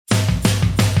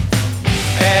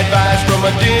Advice from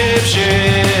a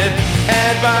dipshit.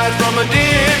 Advice from a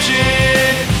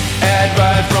dipshit.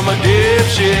 Advice from a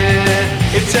dipshit.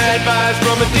 It's advice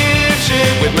from a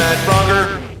dipshit with Matt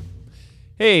Bronger.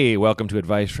 Hey, welcome to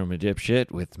Advice from a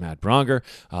Dipshit with Matt Bronger.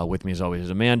 With me as always is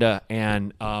Amanda,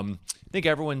 and I think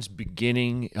everyone's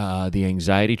beginning the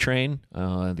anxiety train,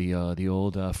 the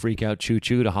old freak out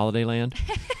choo-choo to Holiday Land.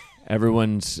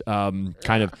 Everyone's kind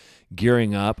of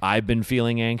gearing up. I've been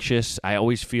feeling anxious. I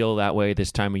always feel that way this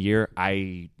time of year.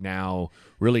 I now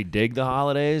really dig the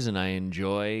holidays, and I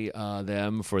enjoy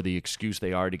them for the excuse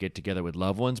they are to get together with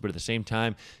loved ones. But at the same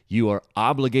time, you are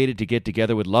obligated to get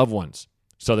together with loved ones.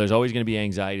 So there's always going to be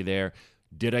anxiety there.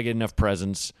 Did I get enough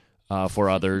presents for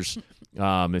others?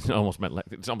 It's almost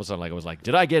sounded like I was like,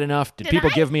 did I get enough? Did people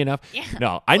give me enough? Yeah.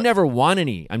 No, I never want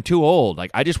any. I'm too old.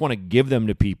 Like, I just want to give them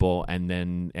to people,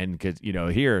 and because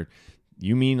here,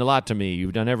 you mean a lot to me.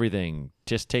 You've done everything.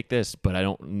 Just take this, but I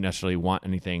don't necessarily want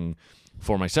anything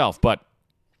for myself. But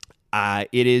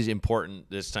it is important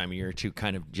this time of year to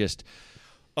kind of just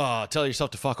tell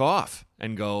yourself to fuck off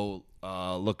and go.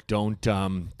 Look, don't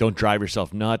drive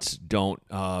yourself nuts. Don't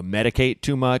medicate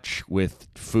too much with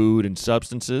food and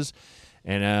substances,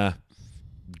 and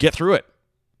get through it.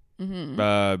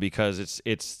 Mm-hmm. Because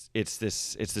it's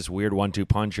this weird 1-2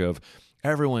 punch of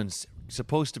everyone's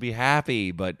supposed to be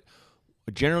happy, but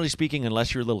generally speaking,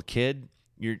 unless you're a little kid,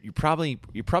 you're probably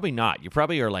not. You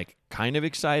probably are like kind of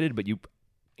excited, but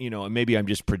and maybe I'm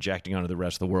just projecting onto the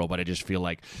rest of the world, but I just feel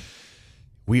like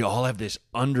we all have this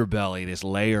underbelly, this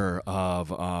layer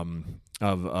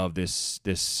of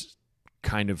this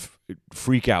kind of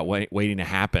freak out waiting to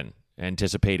happen,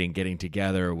 anticipating getting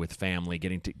together with family,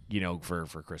 getting to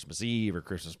for Christmas Eve or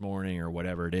Christmas morning or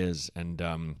whatever it is, and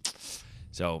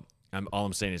so all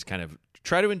I'm saying is kind of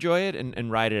try to enjoy it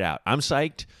and ride it out. I'm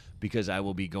psyched because I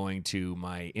will be going to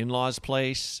my in-laws'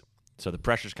 place, so the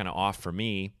pressure's kind of off for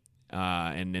me.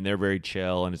 And they're very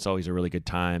chill, and it's always a really good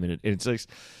time, and it's like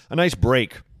a nice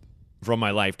break from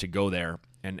my life to go there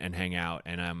and hang out.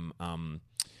 And I'm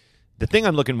the thing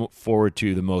I'm looking forward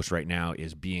to the most right now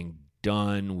is being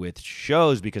done with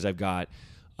shows, because I've got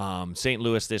St.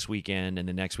 Louis this weekend, and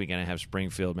the next weekend I have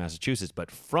Springfield, Massachusetts.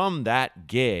 But from that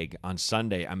gig on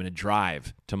Sunday, I'm going to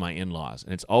drive to my in-laws,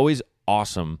 and it's always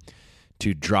awesome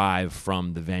to drive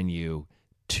from the venue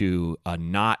to a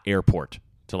not airport.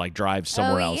 To like drive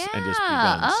somewhere else and just be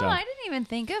done. So, I didn't even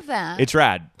think of that. It's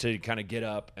rad to kind of get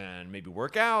up and maybe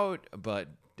work out, but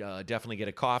definitely get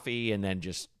a coffee and then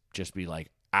just be like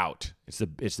out. It's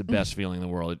the best feeling in the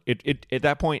world. It at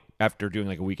that point, after doing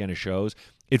like a weekend of shows,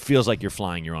 it feels like you're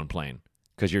flying your own plane,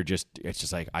 because it's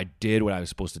just like, I did what I was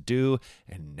supposed to do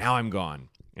and now I'm gone.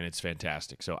 And it's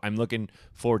fantastic. So I'm looking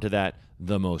forward to that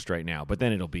the most right now. But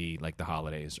then it'll be like the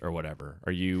holidays or whatever.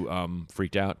 Are you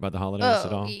freaked out about the holidays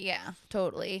at all? Yeah,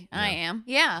 totally. Yeah. I am.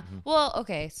 Yeah. Mm-hmm. Well,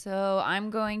 okay. So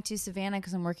I'm going to Savannah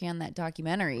because I'm working on that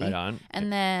documentary. Right on.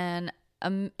 And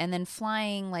then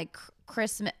flying like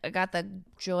Christmas. I got the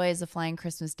joys of flying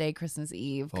Christmas Day, Christmas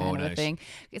Eve kind of a thing.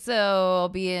 So I'll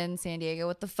be in San Diego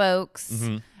with the folks.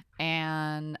 Mm-hmm.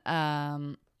 And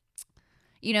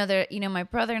my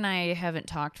brother and I haven't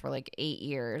talked for like 8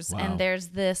 years. Wow. And there's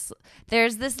this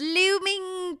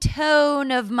looming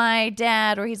tone of my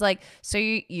dad where he's like, so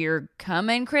you're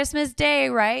coming Christmas Day,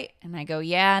 right? And I go,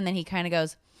 yeah. And then he kind of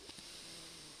goes,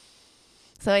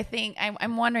 so I think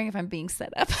I'm wondering if I'm being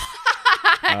set up.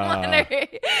 I wonder,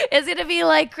 is it going to be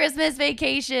like Christmas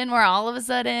Vacation where all of a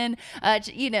sudden,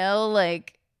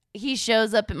 like,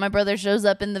 my brother shows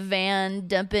up in the van,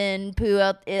 dumping poo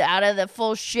out of the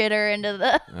full shitter into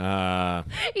the,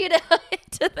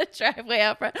 into the driveway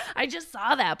out front. I just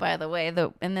saw that, by the way.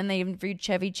 And then they interviewed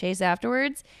Chevy Chase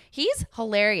afterwards. He's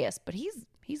hilarious, but he's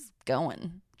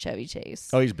going, Chevy Chase.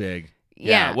 Oh, he's big.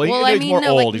 Yeah. Well, I mean, more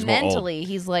old. He's mentally, more old.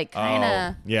 He's like kind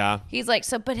of. Yeah. He's like,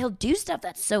 but he'll do stuff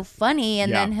that's so funny,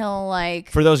 and then he'll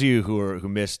like. For those of you who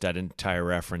missed that entire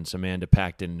reference, Amanda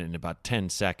packed in about 10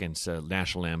 seconds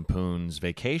National Lampoon's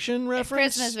Vacation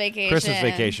reference. Christmas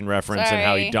Vacation reference. Sorry. And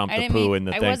how he dumped the poo in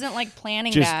the thing. I wasn't like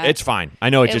planning that. It's fine.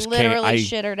 I know it just came. Literally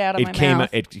shittered out of my mouth.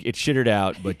 It shittered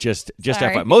out, but just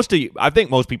FYI. I think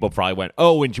most people probably went,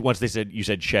 oh, and once you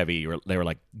said Chevy, they were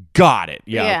like, got it.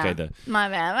 Yeah. Okay. My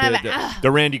bad. The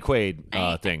Randy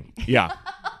Quaid thing. Yeah.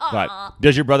 But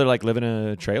does your brother like live in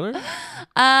a trailer?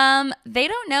 They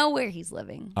don't know where he's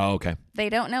living. Oh, okay. They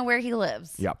don't know where he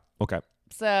lives. Yeah. Okay.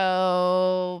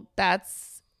 So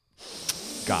that's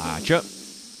gotcha.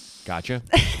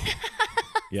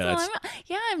 Yeah,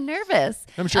 I'm nervous.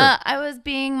 I'm sure. I was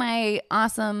being my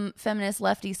awesome feminist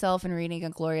lefty self and reading a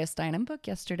Gloria Steinem book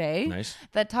yesterday. Nice.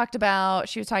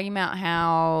 She was talking about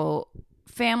how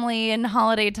family and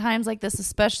holiday times like this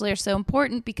especially are so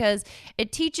important because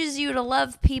it teaches you to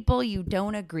love people you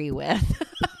don't agree with.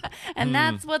 And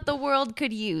that's what the world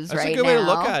could use That's right now. a good way to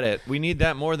look at it. We need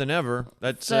that more than ever.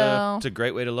 That's So- it's a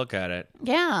great way to look at it.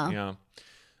 Yeah.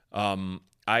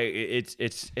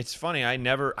 It's funny. I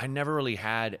never really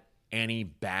had any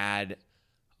bad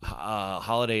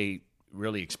holiday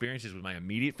really experiences with my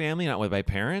immediate family, not with my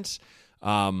parents.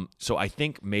 So I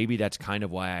think maybe that's kind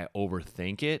of why I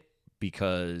overthink it,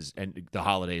 because and the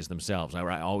holidays themselves.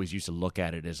 I always used to look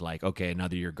at it as like, okay,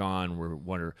 another year gone.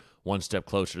 We're one step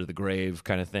closer to the grave,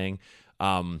 kind of thing.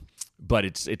 But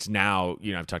it's now,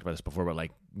 I've talked about this before, but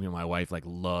like, my wife like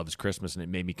loves Christmas, and it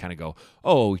made me kind of go,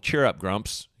 oh, cheer up,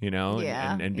 Grumps,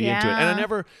 Yeah. and be into it.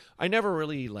 And I never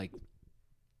really like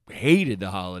hated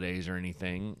the holidays or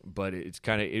anything, but it's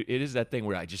kind of it is that thing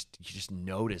where you just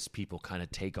notice people kind of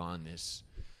take on this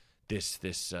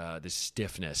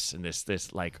stiffness and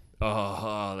this like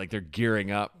like they're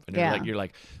gearing up, and you're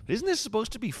like, isn't this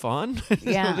supposed to be fun?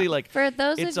 Yeah. Like, for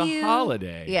those it's of you, a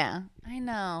holiday. Yeah, I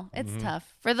know it's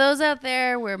tough for those out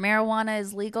there where marijuana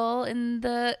is legal in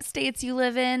the states you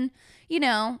live in.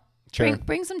 Sure.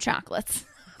 Bring some chocolates.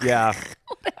 Yeah.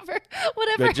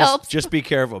 whatever But helps. just be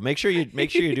careful. Make sure you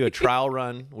do a trial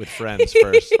run with friends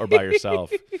first, or by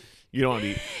yourself. You don't want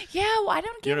to be. Yeah, well, I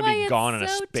don't You get don't why want to be it's gone on a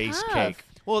so space tough. cake.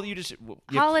 Well,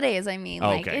 Holidays, I mean,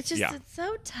 like Okay, it's just yeah. it's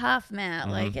so tough, Matt.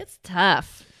 Like it's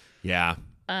tough. Yeah.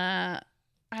 I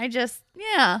just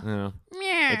yeah.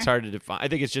 It's hard to define. I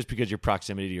think it's just because your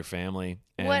proximity to your family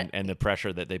and the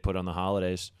pressure that they put on the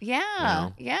holidays. Yeah.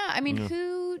 Yeah. I mean,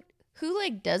 who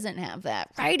like doesn't have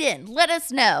that? Write in. Let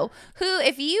us know.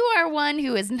 If you are one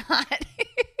who is not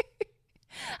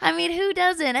I mean, who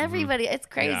doesn't? Everybody. It's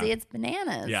crazy. Yeah. It's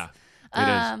bananas. Yeah.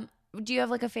 It is. Do you have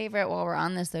like a favorite while we're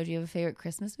on this though? Do you have a favorite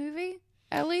Christmas movie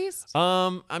at least?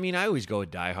 I mean, I always go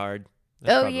with Die Hard.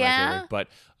 That's Oh, probably my yeah? favorite. But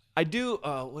I do.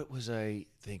 What was I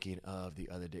thinking of the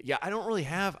other day? Yeah, I don't really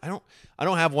have. I don't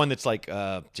have one that's like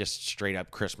just straight up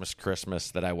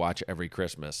Christmas that I watch every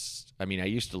Christmas. I mean, I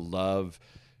used to love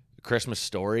Christmas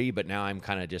Story, but now I'm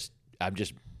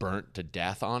just burnt to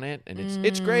death on it, and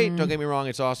it's great. Don't get me wrong,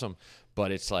 it's awesome,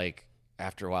 but it's like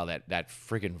after a while that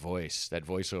freaking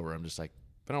voiceover, I'm just like,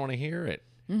 I don't want to hear it.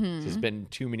 There's been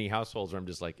too many households where I'm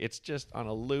just like, it's just on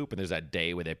a loop, and there's that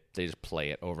day where they just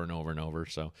play it over and over and over.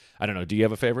 So I don't know. Do you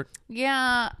have a favorite?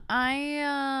 Yeah,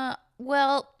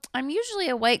 well, I'm usually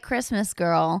a White Christmas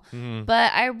girl,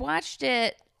 but I watched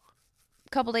it a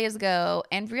couple days ago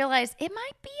and realized it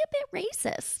might be a bit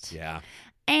racist. Yeah.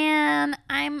 And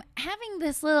I'm having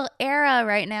this little era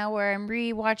right now where I'm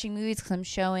rewatching movies because I'm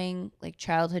showing like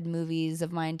childhood movies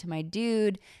of mine to my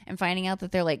dude and finding out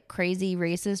that they're like crazy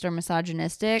racist or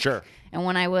misogynistic. Sure. And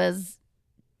when I was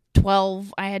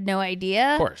 12, I had no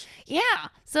idea. Of course. Yeah.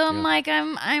 So I'm like,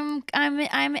 I'm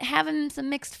having some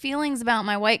mixed feelings about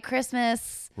my White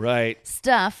Christmas Right.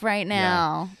 stuff right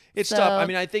now. It's tough. I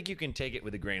mean, I think you can take it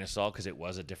with a grain of salt because it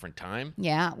was a different time.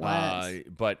 Yeah, it was.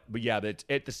 But yeah, but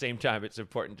at the same time, it's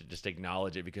important to just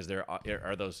acknowledge it because there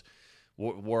are those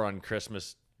war on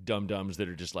Christmas dum-dums that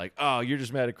are just like, oh, you're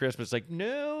just mad at Christmas. Like,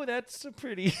 no, that's a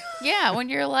pretty... Yeah, when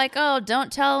you're like, oh,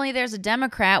 don't tell me there's a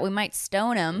Democrat, we might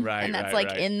stone him. Right, and that's right, like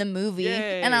right. in the movie.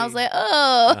 Yay. And I was like,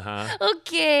 oh,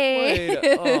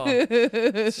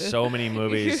 okay. So many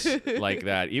movies like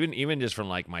that. Even just from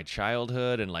like my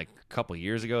childhood and like a couple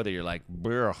years ago that you're like,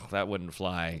 that wouldn't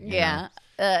fly. you Yeah.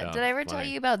 know? Did I ever tell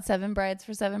funny. you about Seven Brides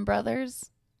for Seven Brothers?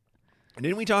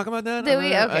 Didn't we talk about that? Did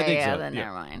we? I Okay, think yeah, so. then Yeah.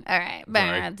 never mind. All right. Sorry.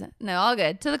 Bad. No, all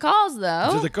good. To the calls, though.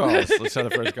 To the calls. Let's have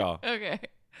the first call. Okay.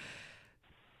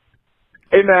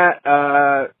 Hey, Matt.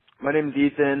 My name's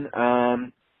Ethan,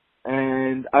 and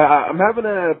I'm having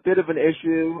a bit of an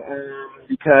issue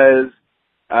because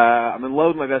I'm in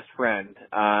love with my best friend,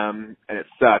 and it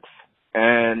sucks.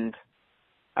 And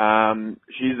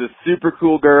she's a super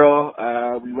cool girl.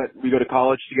 We go to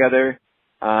college together,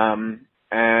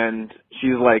 and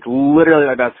she's like literally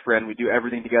my best friend. We do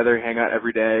everything together, hang out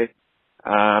every day.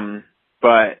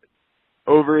 But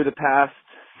over the past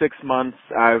 6 months,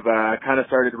 I've kind of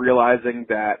started realizing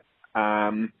that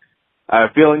I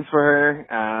have feelings for her,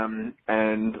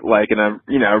 and like in a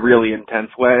really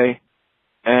intense way.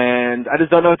 And I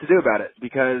just don't know what to do about it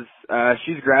because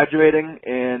she's graduating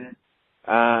in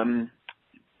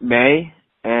May,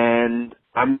 and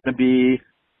I'm going to be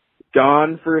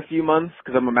gone for a few months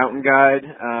because I'm a mountain guide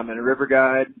and a river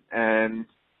guide, and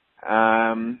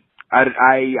I'm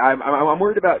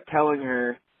worried about telling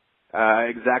her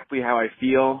exactly how I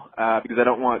feel because I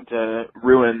don't want to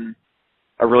ruin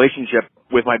a relationship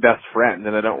with my best friend,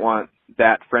 and I don't want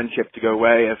that friendship to go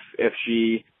away if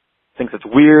she thinks it's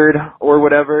weird or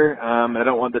whatever. I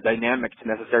don't want the dynamic to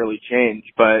necessarily change,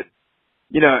 but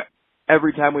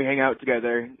every time we hang out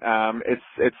together,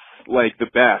 it's like the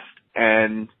best.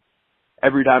 And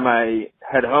every time I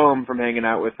head home from hanging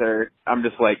out with her, I'm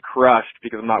just like crushed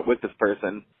because I'm not with this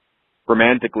person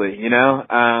romantically, So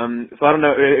I don't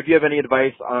know if you have any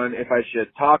advice on if I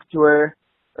should talk to her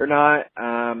or not.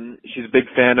 She's a big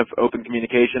fan of open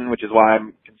communication, which is why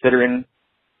I'm considering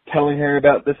telling her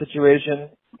about the situation.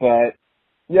 But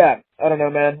yeah, I don't know,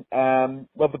 man.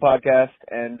 Love the podcast,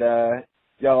 and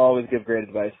y'all always give great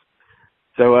advice.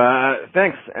 So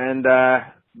thanks, and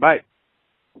bye.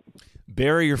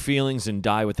 Bury your feelings and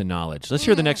die with the knowledge. Let's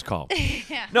hear the next call.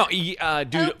 Yeah. No,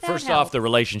 dude, first off, the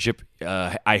relationship,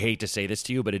 I hate to say this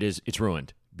to you, but it's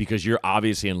ruined because you're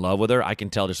obviously in love with her. I can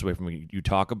tell just the way from you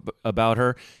talk about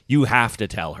her. You have to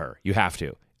tell her. You have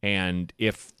to. And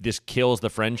if this kills the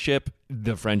friendship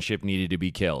needed to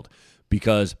be killed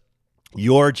because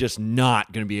you're just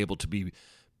not going to be able to be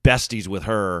besties with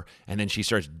her, and then she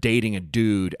starts dating a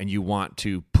dude and you want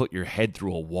to put your head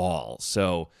through a wall.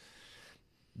 So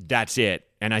that's it.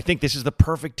 And I think this is the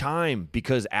perfect time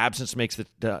because absence makes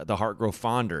the heart grow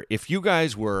fonder. If you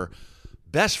guys were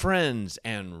best friends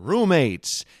and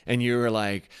roommates and you were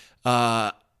like,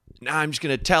 nah, I'm just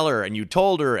going to tell her, and you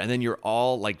told her, and then you're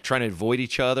all like trying to avoid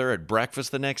each other at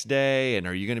breakfast the next day, and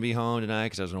are you going to be home tonight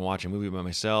because I was going to watch a movie by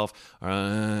myself?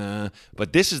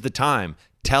 But this is the time.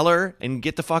 Tell her and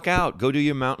get the fuck out. Go do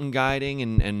your mountain guiding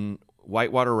and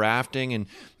whitewater rafting and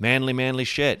manly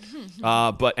shit.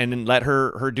 And then let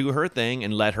her do her thing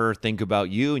and let her think about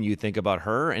you and you think about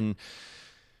her, and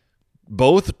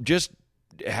both just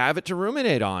have it to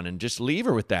ruminate on and just leave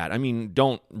her with that. I mean,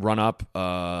 don't run up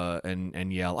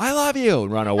and yell, I love you,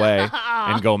 and run away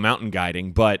and go mountain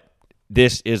guiding. But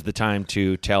this is the time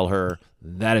to tell her.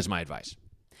 That is my advice.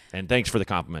 And thanks for the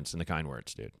compliments and the kind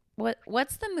words, dude.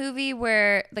 What's the movie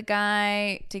where the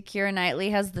guy to Keira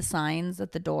Knightley has the signs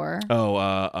at the door? Oh,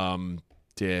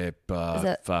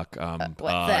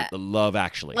 Love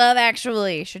Actually. Love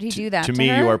Actually. Should he do that to me,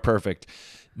 her? you are perfect.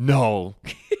 No.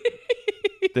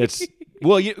 That's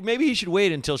maybe he should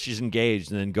wait until she's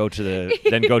engaged and then go to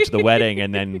the wedding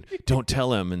and then don't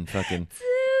tell him and fucking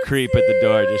creep at the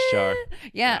door just shower.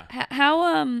 Yeah.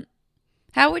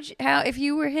 How if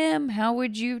you were him, how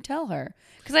would you tell her?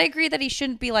 Because I agree that he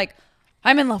shouldn't be like,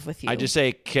 I'm in love with you. I just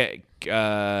say, can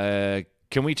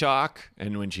we talk?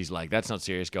 And when she's like, that's not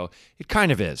serious, go, it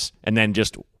kind of is. And then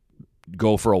just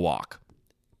go for a walk.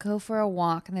 Go for a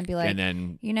walk and then be like, and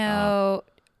then,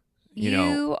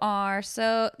 you are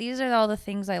so, these are all the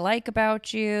things I like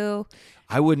about you.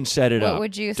 I wouldn't set it up. What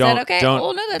would you say? Okay,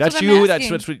 well, no, that's what I'm you.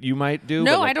 asking. That's what you might do.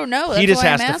 No, I don't know. He just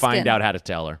has to find out how to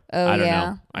tell her. Oh, I don't yeah.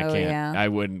 know. I Oh, can't. yeah. I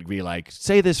wouldn't be like,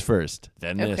 say this first,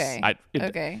 then this.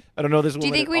 Okay. I don't know this woman Do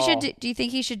you think at we all. should? Do you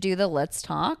think he should do the let's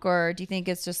talk, or do you think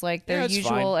it's just like their it's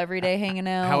usual fine. everyday hanging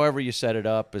out? However you set it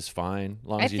up is fine, as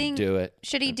long as you do it.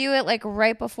 Should he do it like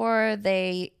right before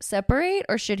they separate,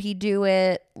 or should he do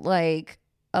it like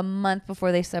a month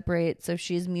before they separate, so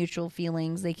she has mutual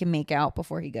feelings they can make out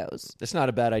before he goes? That's not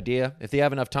a bad idea. If they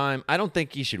have enough time, I don't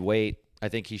think he should wait. I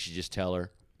think he should just tell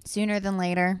her. Sooner than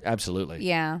later. Absolutely.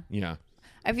 Yeah. Yeah.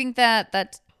 I think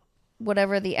that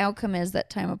whatever the outcome is, that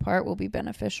time apart will be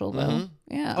beneficial, though.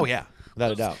 Mm-hmm. Yeah. Oh, yeah.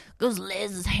 Without a doubt. Goes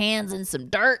Liz's hands in some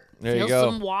dirt. There you Feels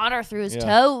go. some water through his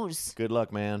toes. Good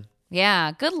luck, man.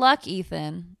 Yeah. Good luck,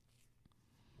 Ethan.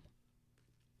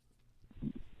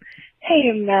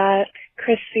 Hey, Matt.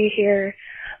 Christy here.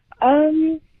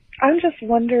 I'm just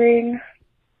wondering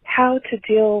how to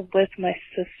deal with my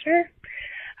sister.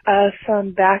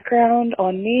 Some background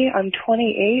on me. I'm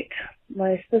 28.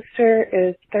 My sister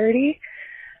is 30.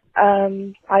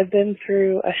 I've been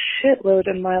through a shitload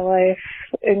in my life,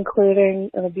 including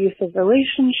an abusive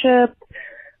relationship.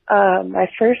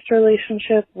 My first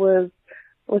relationship was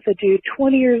with a dude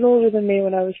 20 years older than me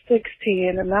when I was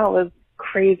 16, and that was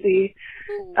crazy.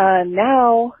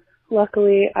 Now,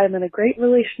 luckily, I'm in a great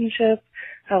relationship,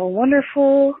 have a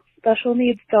wonderful special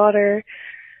needs daughter,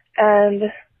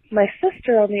 and my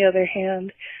sister, on the other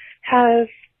hand, has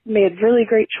made really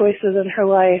great choices in her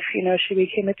life. You know, she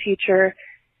became a teacher,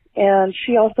 and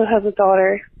she also has a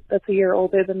daughter that's a year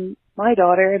older than my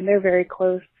daughter, and they're very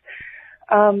close.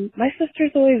 My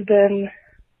sister's always been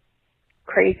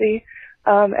crazy.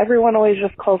 Everyone always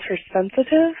just calls her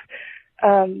sensitive.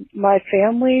 My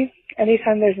family,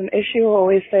 anytime there's an issue, will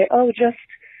always say, oh, just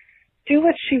do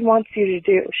what she wants you to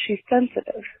do. She's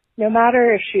sensitive. No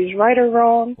matter if she's right or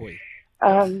wrong,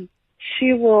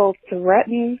 she will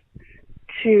threaten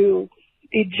to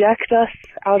eject us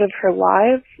out of her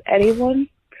lives, anyone,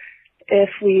 if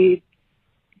we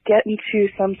get into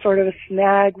some sort of a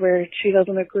snag where she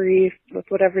doesn't agree with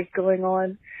whatever's going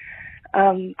on.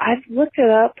 I've looked it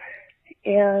up,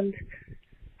 and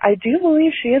I do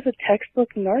believe she is a textbook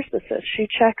narcissist. She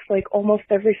checks like almost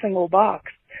every single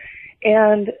box.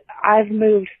 And I've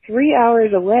moved 3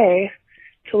 hours away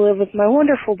to live with my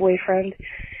wonderful boyfriend,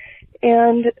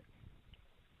 and,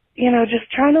 you know,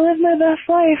 just trying to live my best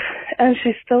life. And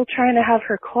she's still trying to have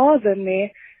her claws in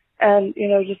me, and, you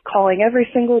know, just calling every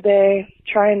single day,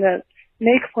 trying to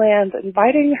make plans,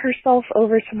 inviting herself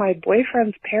over to my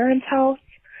boyfriend's parents' house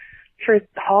for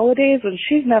holidays when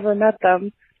she's never met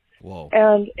them. Whoa.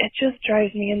 And it just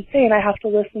drives me insane. I have to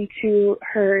listen to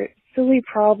her silly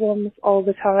problems all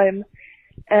the time,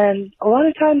 and a lot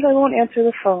of times I won't answer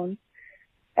the phone.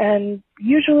 And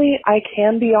usually I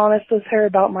can be honest with her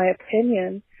about my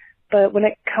opinion, but when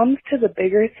it comes to the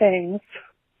bigger things,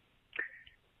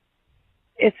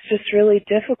 it's just really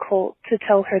difficult to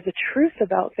tell her the truth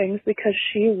about things, because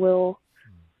she will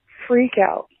freak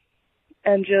out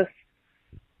and just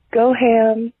go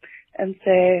ham and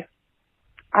say,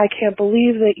 I can't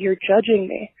believe that you're judging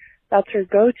me. That's her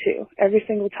go-to every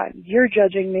single time. You're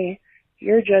judging me.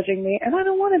 You're judging me. And I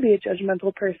don't want to be a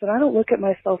judgmental person. I don't look at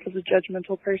myself as a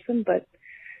judgmental person, but,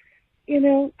 you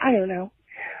know, I don't know.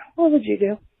 What would you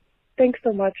do? Thanks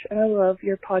so much. And I love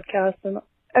your podcast and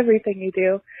everything you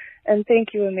do. And thank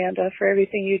you, Amanda, for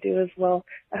everything you do as well.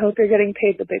 I hope you're getting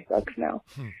paid the big bucks now.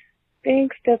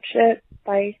 Thanks, dipshit.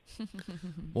 Bye.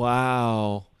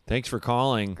 Wow. Thanks for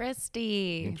calling.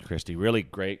 Christy. Thanks, Christy. Really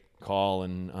great call,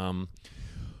 and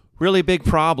really big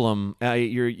problem.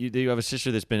 You have a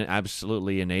sister that's been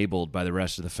absolutely enabled by the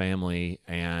rest of the family,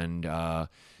 and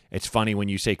it's funny when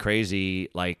you say crazy,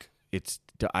 like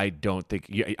I don't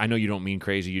think, I know you don't mean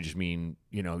crazy, you just mean,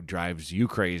 you know, drives you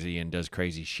crazy and does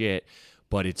crazy shit.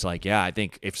 But it's like, yeah, I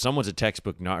think if someone's a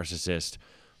textbook narcissist,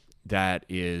 that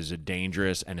is a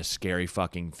dangerous and a scary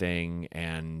fucking thing,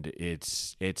 and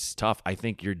it's tough. I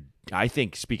think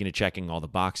speaking of checking all the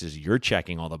boxes, you're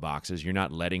checking all the boxes. You're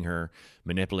not letting her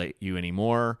manipulate you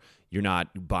anymore. You're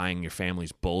not buying your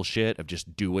family's bullshit of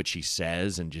just do what she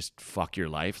says and just fuck your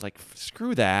life. Like,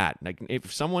 screw that. Like,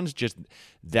 if someone's just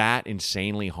that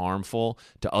insanely harmful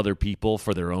to other people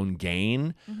for their own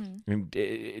gain,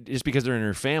 just because they're in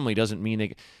her family doesn't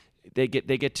mean they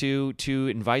get to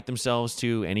invite themselves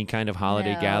to any kind of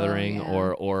holiday gathering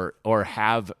or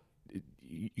have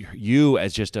you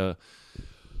as just a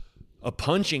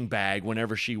punching bag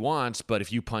whenever she wants. But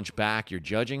if you punch back, you're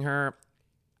judging her.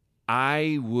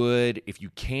 I would, if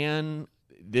you can,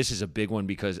 this is a big one,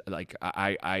 because like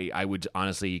I would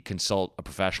honestly consult a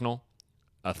professional,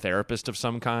 a therapist of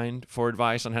some kind, for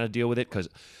advice on how to deal with it, because,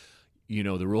 you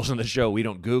know, the rules on the show, we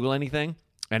don't Google anything.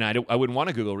 And I wouldn't want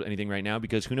to Google anything right now,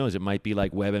 because who knows? It might be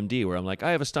like WebMD, where I'm like,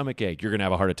 I have a stomach ache. You're going to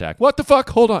have a heart attack. What the fuck?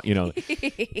 Hold on. You know,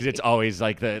 it's always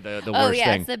like the worst thing. Oh,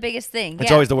 yeah, it's the biggest thing. It's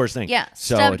always the worst thing. Yeah,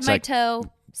 so stubbed it's my like, toe.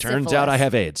 Turns syphilis. out I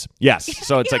have AIDS. Yes.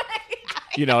 So it's like,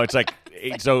 you know, it's like,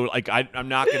 so like I'm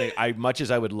not going to, much as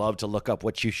I would love to look up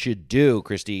what you should do,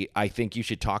 Christy, I think you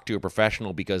should talk to a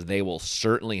professional, because they will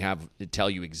certainly have to tell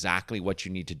you exactly what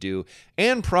you need to do,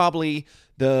 and probably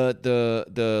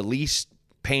the least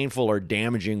painful or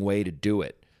damaging way to do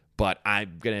it. But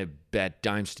I'm going to bet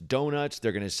dimes to donuts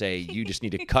they're going to say, you just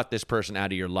need to cut this person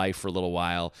out of your life for a little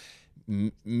while.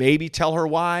 Maybe tell her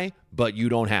why, but you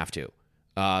don't have to.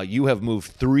 You have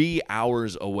moved 3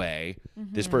 hours away.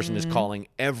 This person is calling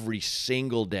every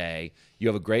single day. You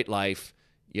have a great life.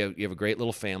 You have a great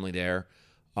little family there.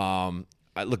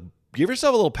 Look, give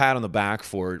yourself a little pat on the back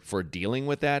for dealing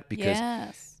with that,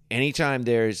 because anytime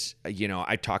there's, you know,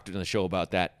 I talked on the show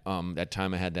about that that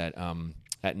time I had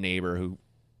that neighbor who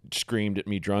screamed at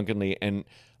me drunkenly, and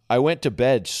I went to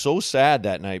bed so sad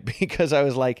that night, because I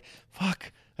was like,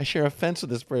 fuck, I share a fence with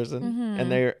this person,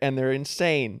 and they're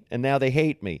insane, and now they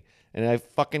hate me, and I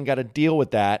fucking got to deal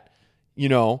with that. You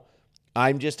know,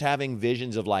 I'm just having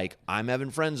visions of like, I'm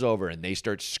having friends over, and they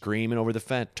start screaming over the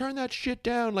fence, turn that shit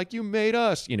down, like you made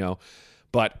us, you know.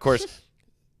 But of course,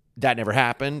 that never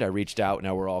happened. I reached out,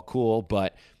 now we're all cool.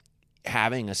 But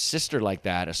having a sister like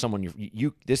that, as someone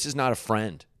you this is not a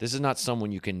friend. This is not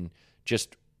someone you can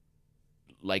just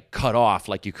like cut off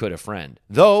like you could a friend.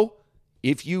 Though,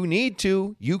 if you need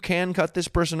to, you can cut this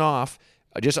person off.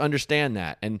 Just understand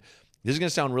that. And this is going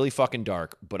to sound really fucking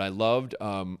dark, but I loved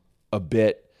a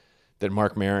bit that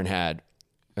Marc Maron had.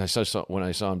 When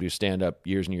I saw him do stand-up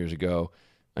years and years ago.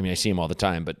 I mean, I see him all the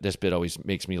time, but this bit always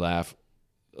makes me laugh,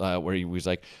 where he was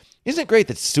like, isn't it great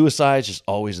that suicide's just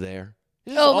always there?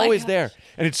 It's always there.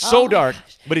 And it's so dark.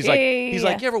 But he's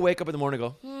like, you ever wake up in the morning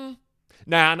and go,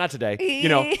 Nah, not today.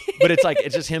 But it's like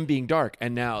it's just him being dark.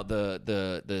 And now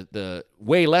the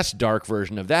way less dark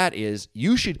version of that is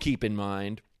you should keep in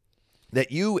mind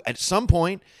that you at some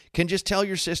point can just tell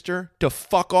your sister to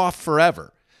fuck off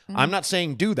forever. I'm not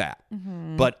saying do that,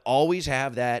 but always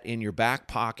have that in your back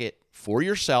pocket for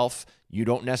yourself. You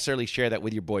don't necessarily share that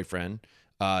with your boyfriend.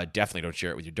 Definitely don't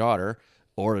share it with your daughter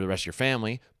or the rest of your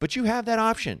family. But you have that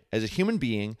option as a human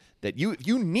being that you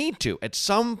need to. At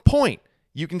some point,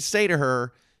 you can say to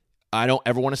her, I don't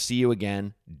ever want to see you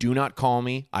again. Do not call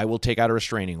me. I will take out a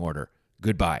restraining order.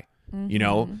 Goodbye.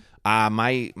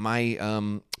 My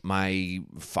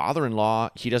father-in-law,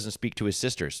 he doesn't speak to his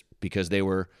sisters because they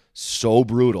were so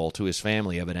brutal to his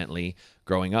family, evidently,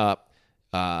 growing up,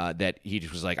 that he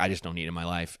just was like, I just don't need it in my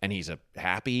life. And he's a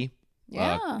happy,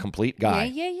 complete guy.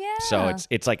 Yeah. So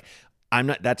it's like, I'm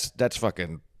not, that's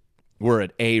fucking, we're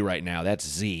at A right now. That's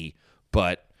Z.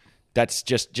 But that's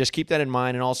just keep that in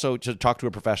mind. And also to talk to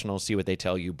a professional, see what they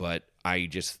tell you. But I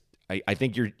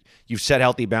think you've set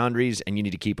healthy boundaries and you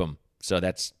need to keep them. So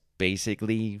that's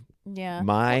basically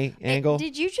my angle.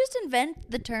 Did you just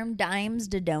invent the term dimes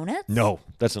to donuts? No,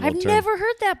 that's an old term. I've never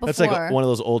heard that before. That's like one of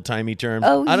those old-timey terms.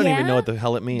 Oh, I don't yeah? even know what the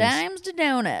hell it means. Dimes to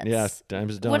donuts. Yeah,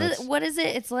 dimes to donuts. What is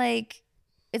it? It's like,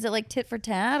 is it like tit for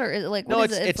tat, or is it like, no,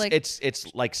 what is it?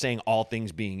 it's like saying all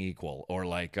things being equal, or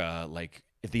like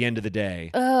at the end of the day.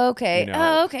 Oh, okay.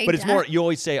 Oh, okay. But it's more, you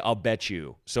always say, I'll bet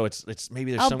you. So it's maybe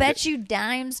there's I'll bet you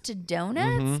dimes to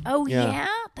donuts? Oh, yeah?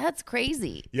 That's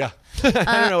crazy. Yeah. I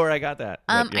don't know where I got that.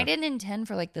 But, I didn't intend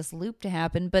for like this loop to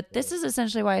happen, but this is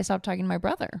essentially why I stopped talking to my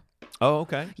brother. Oh,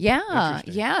 okay. Yeah.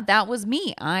 That was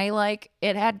me.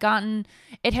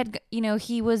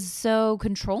 He was so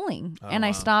controlling and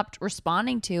I stopped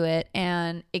responding to it,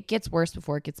 and it gets worse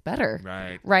before it gets better.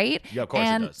 Right? Yeah, of course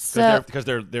and it does. So, because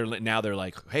they're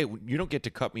like, hey, you don't get to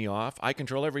cut me off. I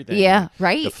control everything. Yeah,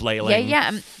 right. The flailing.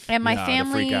 Yeah. And my the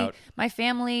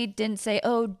family didn't say,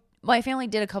 my family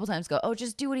did a couple times go,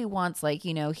 just do what he wants. Like,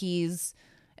 he's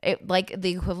like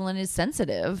the equivalent is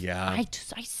sensitive. Yeah. I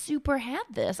super had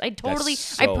this. I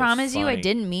promise you, I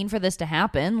didn't mean for this to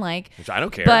happen. Like, which I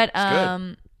don't care. But, it's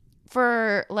good.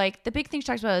 For like the big thing she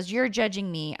talks about is you're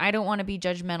judging me. I don't want to be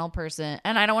judgmental person,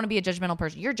 and I don't want to be a judgmental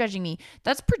person. You're judging me.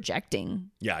 That's projecting.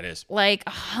 Yeah, it is. Like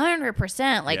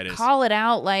 100%. Like it call it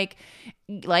out. Like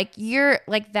you're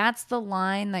like that's the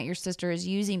line that your sister is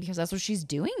using because that's what she's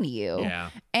doing to you. Yeah.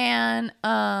 And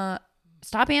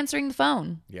stop answering the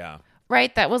phone. Yeah.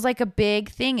 Right? That was like a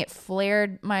big thing. It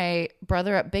flared my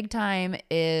brother up big time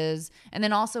and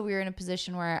then also we were in a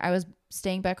position where I was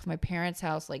staying back with my parents'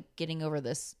 house, like getting over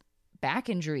this back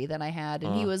injury that I had.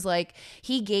 And he was like,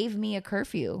 he gave me a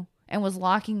curfew and was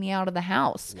locking me out of the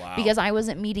house because I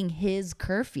wasn't meeting his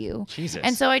curfew. Jesus.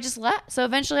 And so I just left. So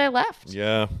eventually I left.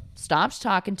 Yeah. Stopped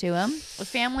talking to him. The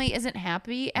family isn't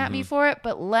happy at me for it.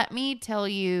 But let me tell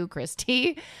you,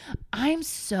 Christy, I'm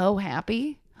so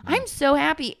happy. I'm so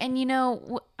happy. And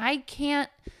I can't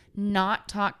not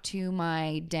talk to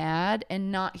my dad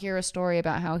and not hear a story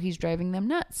about how he's driving them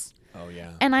nuts. Oh,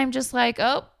 yeah. And I'm just like,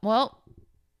 oh, well,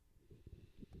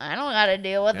 I don't got to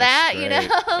deal with that, great.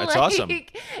 That's awesome.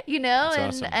 That's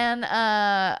awesome.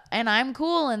 And I'm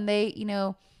cool. And they,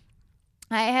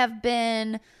 I have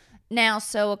been now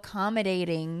so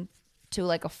accommodating to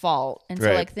like a fault. And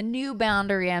so like the new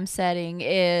boundary I'm setting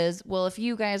is, well, if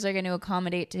you guys are going to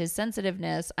accommodate to his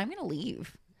sensitiveness, I'm going to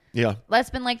leave. Yeah. That's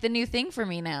been like the new thing for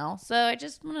me now. So I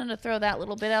just wanted to throw that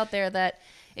little bit out there that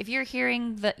if you're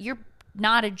hearing that you're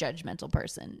not a judgmental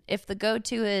person. If the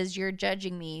go-to is you're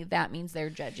judging me, that means they're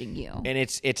judging you. And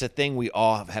it's a thing we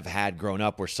all have had growing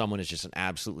up where someone is just an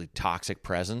absolutely toxic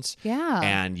presence. Yeah.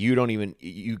 And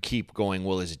you keep going,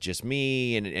 well, is it just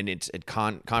me? And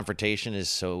confrontation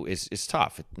is it's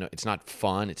tough. It's not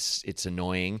fun. It's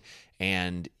annoying.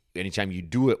 And anytime you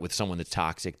do it with someone that's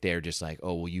toxic, they're just like,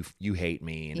 oh, well, you hate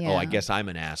me. And, oh, I guess I'm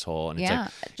an asshole. And it's like,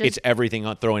 it's everything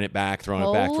on throwing it back.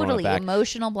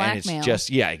 Emotional blackmail. And it's just,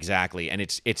 yeah, exactly. And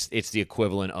it's the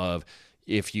equivalent of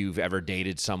if you've ever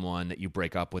dated someone that you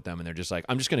break up with them and they're just like,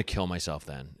 I'm just going to kill myself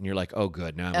then. And you're like, oh,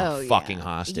 good. Now I'm a fucking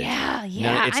hostage. Yeah.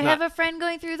 No, I have a friend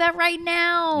going through that right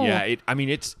now. Yeah.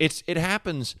 It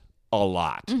happens a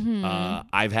lot.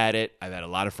 I've had it. I've had a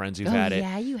lot of friends who've had it.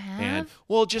 Yeah, you have. And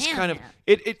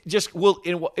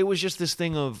it was just this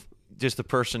thing of just the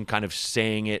person kind of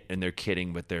saying it and they're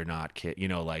kidding, but they're not kidding.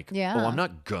 Like, oh, I'm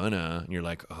not gonna. And you're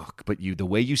like, oh, but the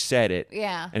way you said it.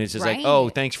 Yeah. And it's just like, oh,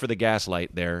 thanks for the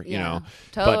gaslight there.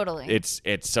 Totally. But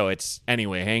it's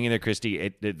anyway, hang in there,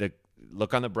 Christy.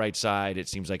 look on the bright side. It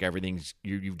seems like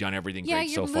you've done everything great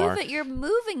so far. far. You're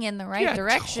moving in the right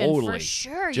direction totally. for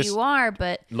sure. Just you are,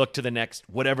 but look to the next,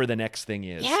 whatever the next thing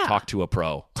is. Yeah. Talk to a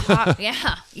pro.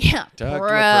 yeah, Talk to a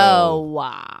pro.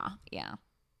 Yeah.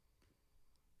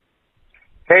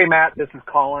 Hey, Matt, this is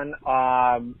Colin.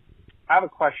 I have a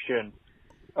question.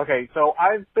 Okay, so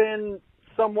I've been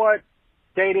somewhat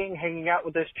dating, hanging out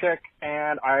with this chick,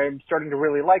 and I'm starting to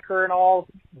really like her and all,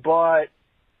 but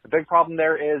the big problem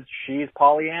there is she's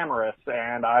polyamorous,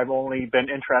 and I've only been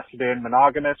interested in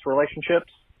monogamous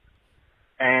relationships,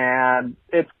 and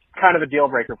it's kind of a deal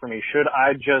breaker for me. Should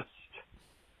I just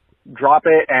drop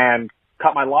it and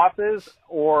cut my losses,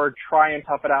 or try and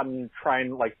tough it out and try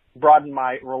and, like, broaden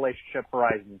my relationship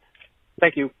horizons?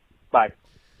 Thank you. Bye.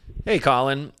 Hey,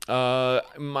 Colin.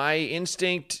 My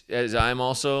instinct, as I'm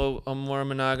also a more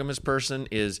monogamous person,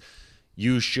 is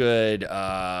you should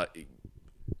tell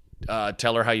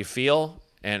her how you feel,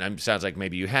 and it sounds like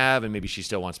maybe you have, and maybe she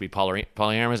still wants to be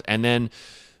polyamorous, and then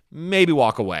maybe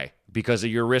walk away, because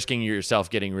you're risking yourself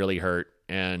getting really hurt.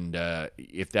 And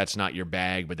if that's not your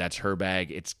bag, but that's her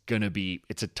bag, it's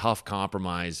a tough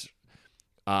compromise.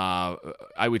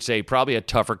 I would say probably a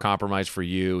tougher compromise for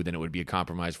you than it would be a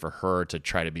compromise for her to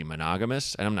try to be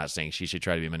monogamous. And I'm not saying she should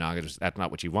try to be monogamous. That's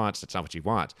not what she wants. That's not what she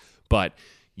wants. But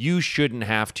you shouldn't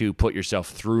have to put yourself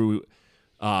through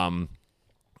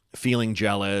feeling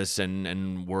jealous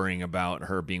and worrying about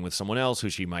her being with someone else who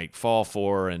she might fall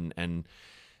for. And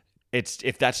it's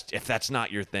if that's not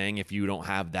your thing, if you don't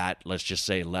have that, let's just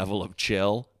say, level of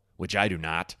chill, which I do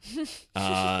not,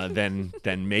 then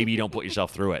maybe you don't put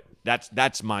yourself through it.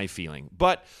 That's my feeling.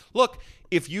 But look,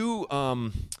 if you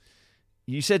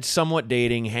you said somewhat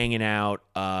dating, hanging out,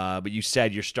 but you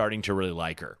said you're starting to really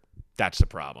like her. That's the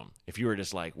problem. If you were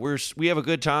just like, we have a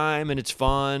good time and it's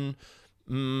fun,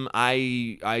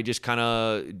 I just kind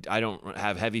of, I don't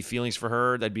have heavy feelings for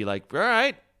her. That'd be like, all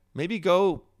right, maybe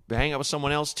go hang out with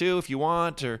someone else too if you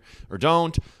want, or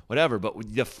don't, whatever. But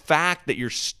the fact that you're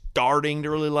starting to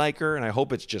really like her, and I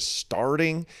hope it's just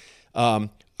starting, I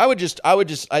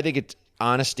think it's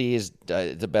honesty is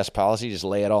the best policy. Just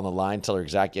lay it all on the line, tell her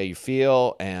exactly how you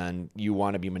feel, and you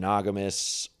want to be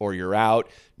monogamous or you're out.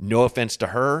 No offense to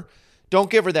her. Don't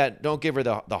give her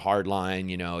the hard line,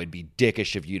 it'd be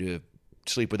dickish of you to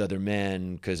sleep with other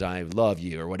men because I love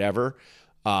you or whatever.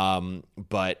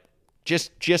 But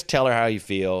just tell her how you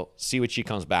feel, see what she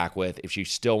comes back with. If she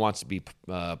still wants to be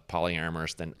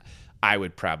polyamorous, then I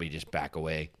would probably just back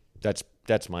away. That's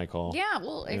my call. Yeah,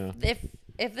 well,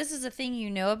 if this is a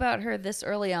thing about her this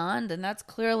early on, then that's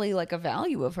clearly like a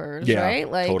value of hers, right?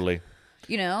 Like, totally.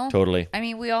 Totally. I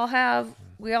mean, we all have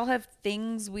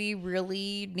things we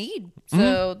really need.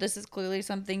 So this is clearly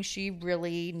something she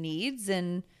really needs,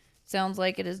 and sounds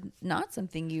like it is not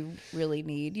something you really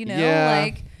need,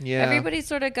 Everybody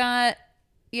sort of got,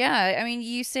 I mean,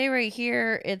 you say right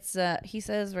here, it's, he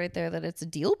says right there that it's a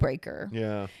deal breaker.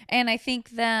 Yeah. And I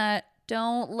think that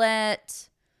don't let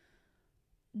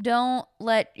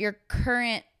your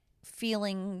current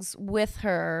feelings with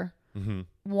her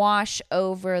wash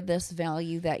over this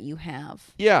value that you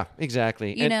have. Yeah,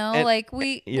 exactly. I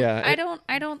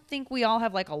don't think we all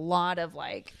have like a lot of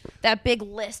like that big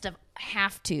list of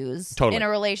have tos in a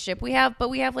relationship. We have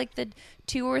like the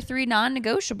 2 or 3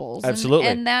 non-negotiables. Absolutely.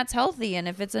 And that's healthy. And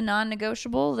if it's a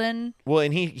non-negotiable, then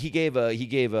and he gave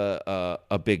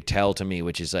a big tell to me,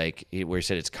 which is like where he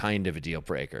said it's kind of a deal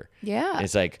breaker. Yeah. And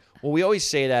it's like, well, we always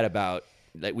say that about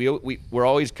like we're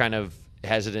always kind of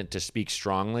hesitant to speak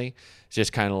strongly. It's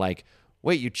just kind of like,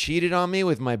 wait, you cheated on me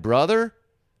with my brother?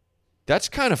 That's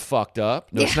kind of fucked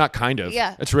up. No, it's not kind of.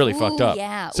 Yeah. It's really fucked up.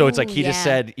 Yeah. So it's like he just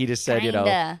said,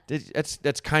 kinda.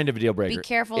 That's kind of a deal breaker. Be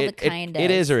careful the kind of. It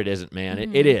is or it isn't, man.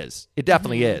 It is. It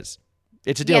definitely is.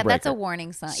 It's a deal breaker. Yeah, that's a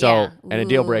warning sign. So, and a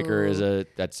deal breaker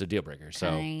that's a deal breaker.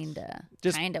 So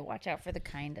kinda watch out for the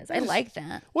kindas. I like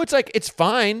that. Well, it's like, it's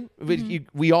fine.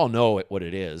 We all know what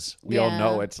it is. We all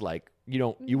know it's like,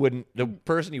 you wouldn't, the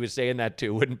person you was saying that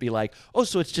to wouldn't be like, oh,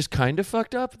 so it's just kind of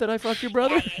fucked up that I fucked your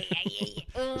brother?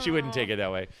 She wouldn't take it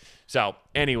that way. So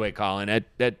anyway, Colin,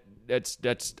 that's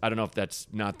I don't know if that's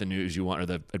not the news you want or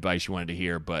the advice you wanted to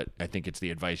hear, but I think it's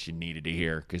the advice you needed to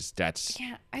hear, because that's...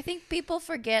 Yeah, I think people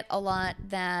forget a lot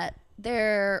that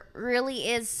there really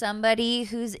is somebody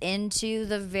who's into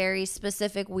the very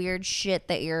specific weird shit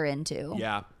that you're into.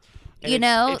 Yeah.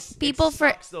 People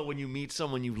sucks though when you meet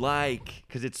someone you like,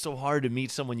 because it's so hard to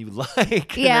meet someone you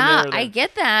like. Yeah, I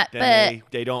get that, but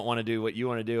they don't want to do what you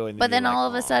want to do, and but then all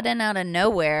of a sudden, out of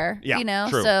nowhere,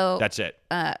 true. So that's it.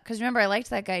 Because remember, I liked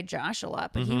that guy Josh a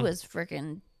lot, but he was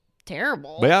freaking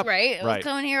terrible, yep, right? He was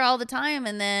coming here all the time,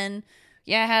 and then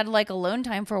I had like alone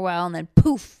time for a while, and then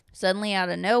poof. suddenly out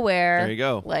of nowhere. There you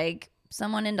go. Like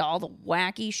someone into all the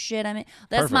wacky shit. I mean,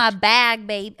 that's my bag,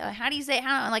 babe. How do you say?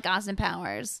 How like Austin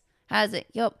Powers? How's it?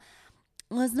 Yup.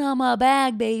 That's not my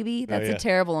bag, baby. That's a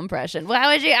terrible impression. Well,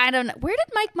 how would you? I don't know. Where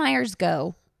did Mike Myers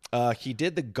go? He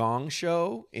did the Gong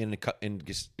Show in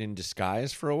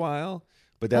disguise for a while,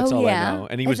 but that's all I know.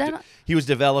 And he was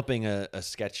developing a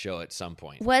sketch show at some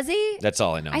point. Was he? That's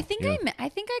all I know. I think I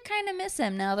kind of miss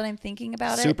him now that I'm thinking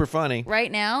about it. Super funny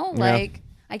right now. Like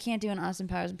I can't do an Austin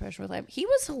Powers impression with him. He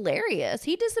was hilarious.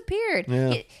 He disappeared.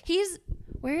 Yeah. He's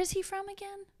where is he from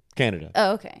again? Canada.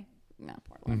 Oh, okay. No,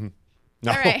 Portland. Mm-hmm.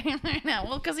 No. All right. No,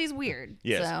 well, because he's weird.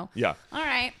 Yes. So. Yeah. All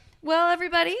right. Well,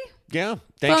 everybody. Yeah.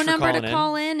 Thanks Phone for number calling to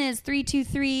call in is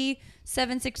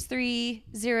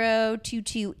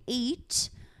 323-763-0228.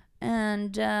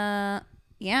 And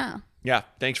yeah. Yeah.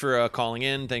 Thanks for calling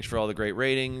in. Thanks for all the great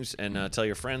ratings. And tell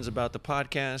your friends about the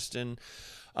podcast. And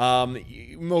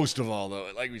most of all,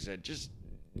 though, like we said, just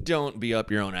don't be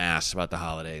up your own ass about the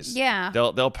holidays. Yeah.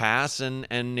 They'll pass. And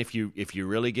if you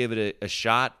really give it a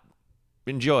shot,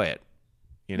 enjoy it.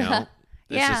 You know?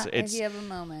 If you have a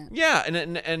moment. Yeah,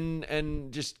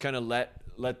 and just kind of let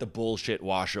the bullshit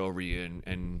wash over you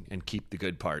and keep the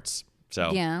good parts.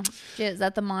 So yeah, is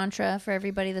that the mantra for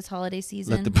everybody this holiday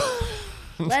season?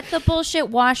 Let the bullshit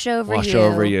wash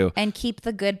over you and keep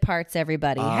the good parts.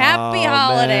 Everybody, happy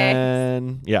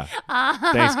holidays. Yeah,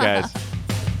 thanks guys.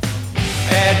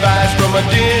 Advice from a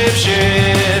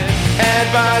dipshit.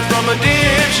 Advice from a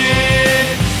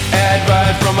dipshit.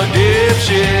 Advice from a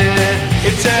dipshit.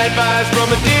 It's advice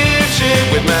from a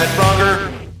dipshit with Matt Braun